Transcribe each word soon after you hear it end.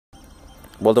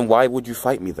Well, then why would you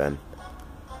fight me then?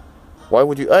 Why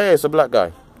would you... Oh, yeah, it's a black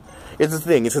guy. It's a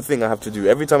thing I have to do.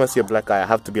 Every time I see a black guy, I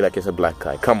have to be like, it's a black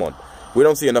guy. Come on. We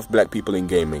don't see enough black people in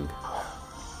gaming.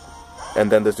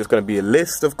 And then there's just going to be a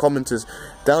list of commenters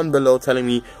down below telling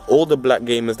me all the black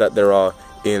gamers that there are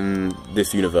in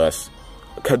this universe.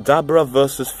 Kadabra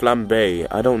versus Flambe.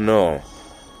 I don't know.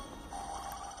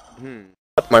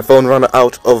 My phone ran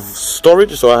out of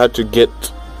storage, so I had to get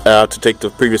to take the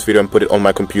previous video and put it on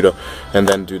my computer and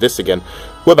then do this again.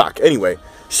 We're back. Anyway,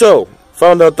 so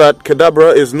found out that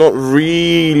Kadabra is not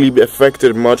really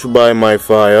affected much by my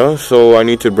fire, so I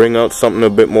need to bring out something a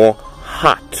bit more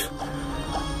hot.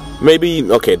 Maybe,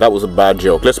 okay, that was a bad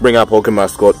joke. Let's bring out Pokemon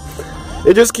Mascot.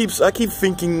 It just keeps, I keep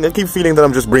feeling that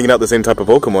I'm just bringing out the same type of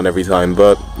Pokemon every time,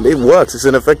 but it works. It's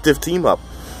an effective team up.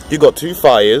 You got 2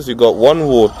 fires, you got 1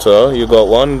 water, you got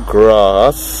 1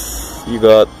 grass, you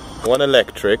got 1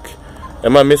 electric.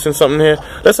 Am I missing something here?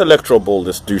 Let's Electro Ball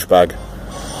this douchebag.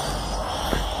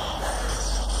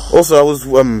 Also, I was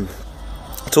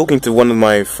talking to one of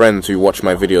my friends who watch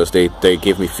my videos. They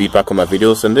gave me feedback on my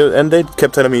videos, and they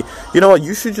kept telling me, you know what,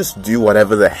 you should just do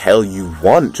whatever the hell you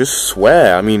want. Just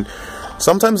swear. I mean,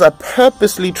 sometimes I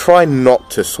purposely try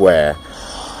not to swear,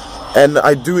 and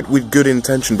I do it with good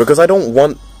intention because I don't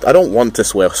want to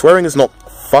swear. Swearing is not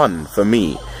fun for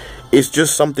me. It's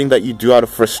just something that you do out of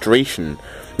frustration.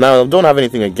 Now, I don't have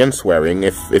anything against swearing.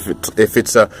 If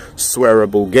it's a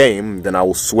swearable game, then I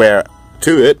will swear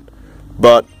to it.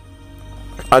 But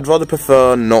I'd rather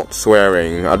prefer not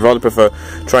swearing. I'd rather prefer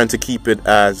trying to keep it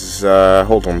as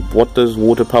hold on. What does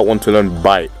Water Pout want to learn?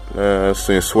 Bite.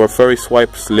 So swear, Furry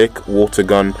Swipe, Slick, Water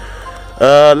Gun.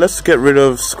 Let's get rid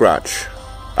of Scratch.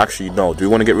 Actually, no. Do we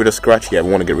want to get rid of Scratch? Yeah,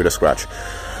 we want to get rid of Scratch.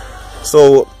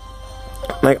 So,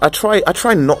 like, I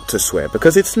try not to swear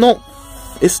because it's not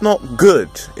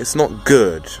good. It's not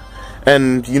good.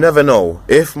 And you never know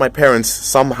if my parents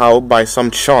somehow, by some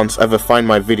chance, ever find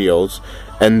my videos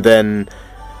and then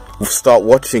start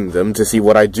watching them to see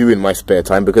what I do in my spare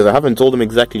time, because I haven't told them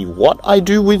exactly what I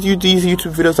do with these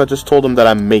YouTube videos. I just told them that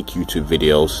I make YouTube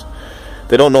videos.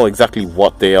 They don't know exactly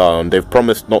what they are, and they've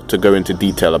promised not to go into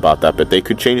detail about that, but they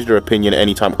could change their opinion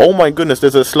anytime. Oh my goodness,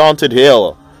 there's a slanted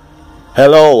hill.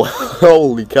 Hello.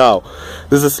 Holy cow.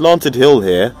 There's a slanted hill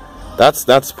here.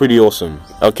 That's pretty awesome.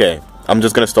 Okay, I'm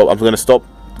gonna stop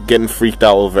getting freaked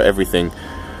out over everything.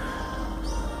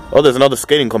 Oh, there's another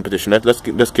skating competition. Let's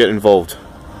get involved.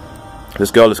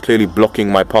 This girl is clearly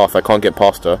blocking my path. I can't get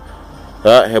past her.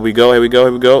 Here we go.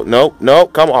 No,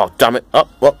 come on. Oh, damn it. Oh,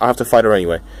 well, I have to fight her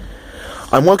anyway.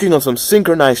 I'm working on some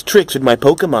synchronized tricks with my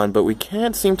Pokemon, but we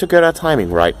can't seem to get our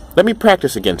timing right. Let me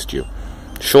practice against you.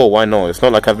 Sure, why not? It's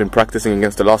not like I've been practicing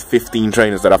against the last 15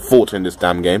 trainers that I've fought in this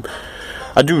damn game.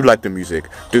 I do like the music.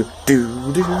 Do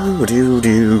do do do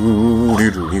do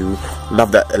do do do.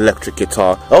 Love that electric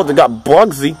guitar. Oh, they got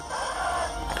Bugsy.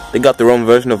 They got their own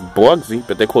version of Bugsy,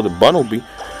 but they call it Bunnelby.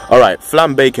 Alright,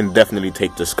 Flambe can definitely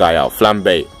take this guy out.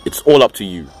 Flambe, it's all up to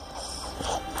you.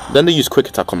 Then they use Quick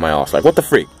Attack on my ass. Like, what the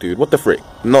freak, dude? What the freak?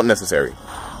 Not necessary.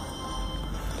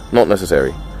 Not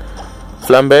necessary.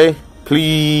 Flambe,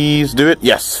 please do it.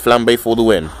 Yes, Flambe for the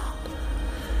win.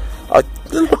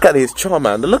 Look at his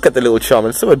Charmander. Look at the little Charmander.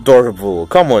 It's so adorable.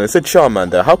 Come on, it's a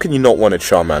Charmander. How can you not want a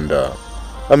Charmander?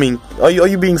 I mean, are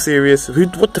you being serious?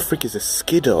 What the frick is a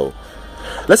Skiddo?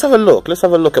 Let's have a look. Let's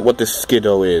have a look at what this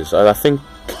Skiddo is.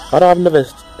 I've never.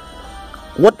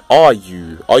 What are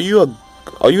you? Are you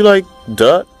like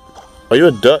dirt? Are you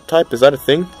a dirt type? Is that a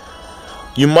thing?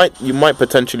 You might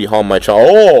potentially harm my child.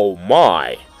 Oh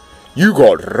my! You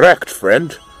got wrecked,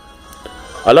 friend.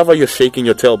 I love how you're shaking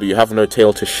your tail, but you have no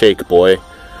tail to shake, boy.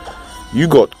 You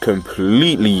got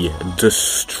completely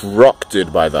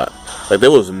destructed by that. Like,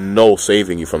 there was no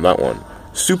saving you from that one.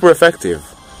 Super effective.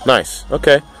 Nice.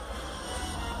 Okay.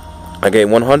 Okay,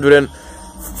 100 and...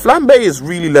 Flambe is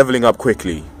really leveling up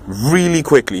quickly. Really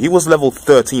quickly. He was level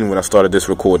 13 when I started this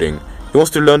recording. He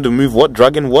wants to learn the move what?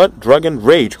 Dragon what? Dragon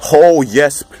Rage. Oh,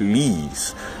 yes,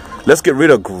 please. Let's get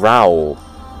rid of Growl.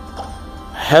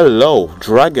 Hello,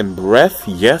 Dragon Breath?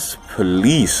 Yes,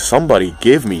 please. Somebody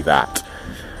give me that.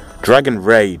 Dragon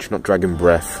Rage, not Dragon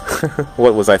Breath.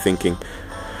 What was I thinking?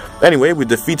 Anyway, we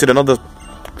defeated another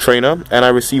trainer, and I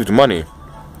received money.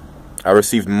 I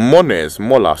received monies,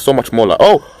 mola, so much mola.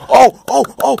 Oh,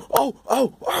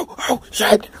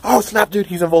 shit. Oh, snap, dude,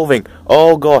 he's evolving.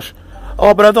 Oh, gosh.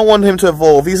 Oh, but I don't want him to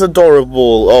evolve. He's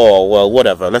adorable. Oh, well,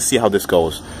 whatever. Let's see how this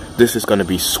goes. This is gonna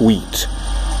be sweet.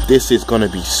 This is gonna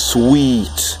be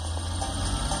sweet.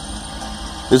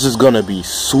 This is gonna be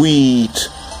sweet.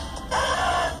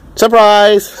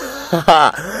 Surprise!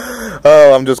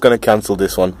 Oh, I'm just gonna cancel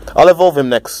this one. I'll evolve him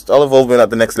next. I'll evolve him at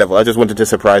the next level. I just wanted to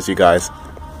surprise you guys.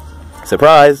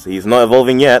 Surprise! He's not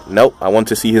evolving yet. Nope, I want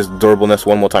to see his durableness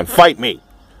one more time. Fight me!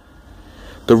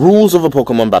 The rules of a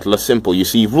Pokemon battle are simple. You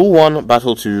see, Rule 1,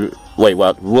 Battle 2... Wait,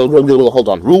 what? Hold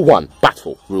on. Rule 1,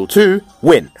 Battle. Rule 2,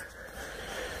 Win.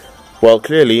 Well,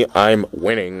 clearly, I'm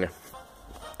winning.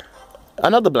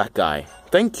 Another black guy.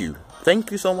 Thank you.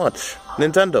 Thank you so much.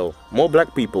 Nintendo, more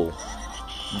black people.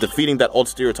 Defeating that odd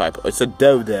stereotype. It's a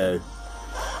dodo.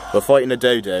 We're fighting a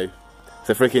dodo. It's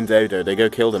a freaking dodo. They go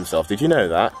kill themselves. Did you know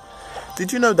that?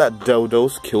 Did you know that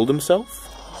dodos killed themselves?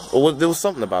 Or there was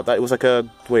something about that. It was like a...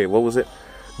 Wait, what was it?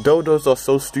 Dodos are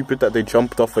so stupid that they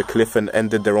jumped off a cliff and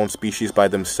ended their own species by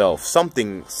themselves.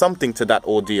 Something to that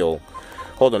ordeal.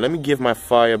 Hold on, let me give my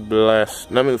fire blast...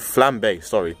 Let me... Flambe,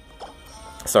 sorry.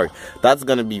 That's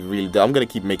gonna be really... I'm gonna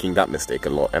keep making that mistake a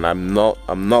lot. And I'm not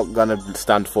gonna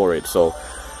stand for it, so...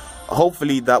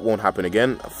 Hopefully that won't happen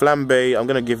again. Flambe, I'm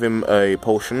gonna give him a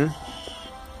potion.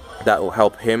 That will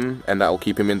help him, and that will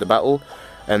keep him in the battle.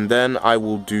 And then I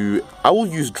will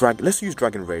use let's use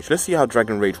Dragon Rage. Let's see how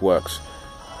Dragon Rage works.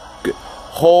 Good.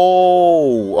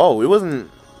 Oh, it wasn't...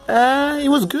 it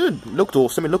was good. It looked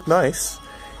awesome, it looked nice.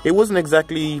 It wasn't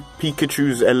exactly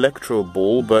Pikachu's Electro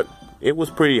Ball, but it was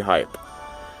pretty hype.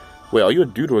 Wait, are you a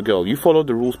dude or a girl? You followed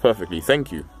the rules perfectly,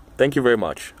 thank you. Thank you very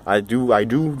much. I do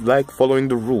like following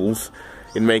the rules.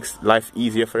 It makes life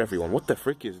easier for everyone. What the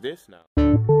frick is this now?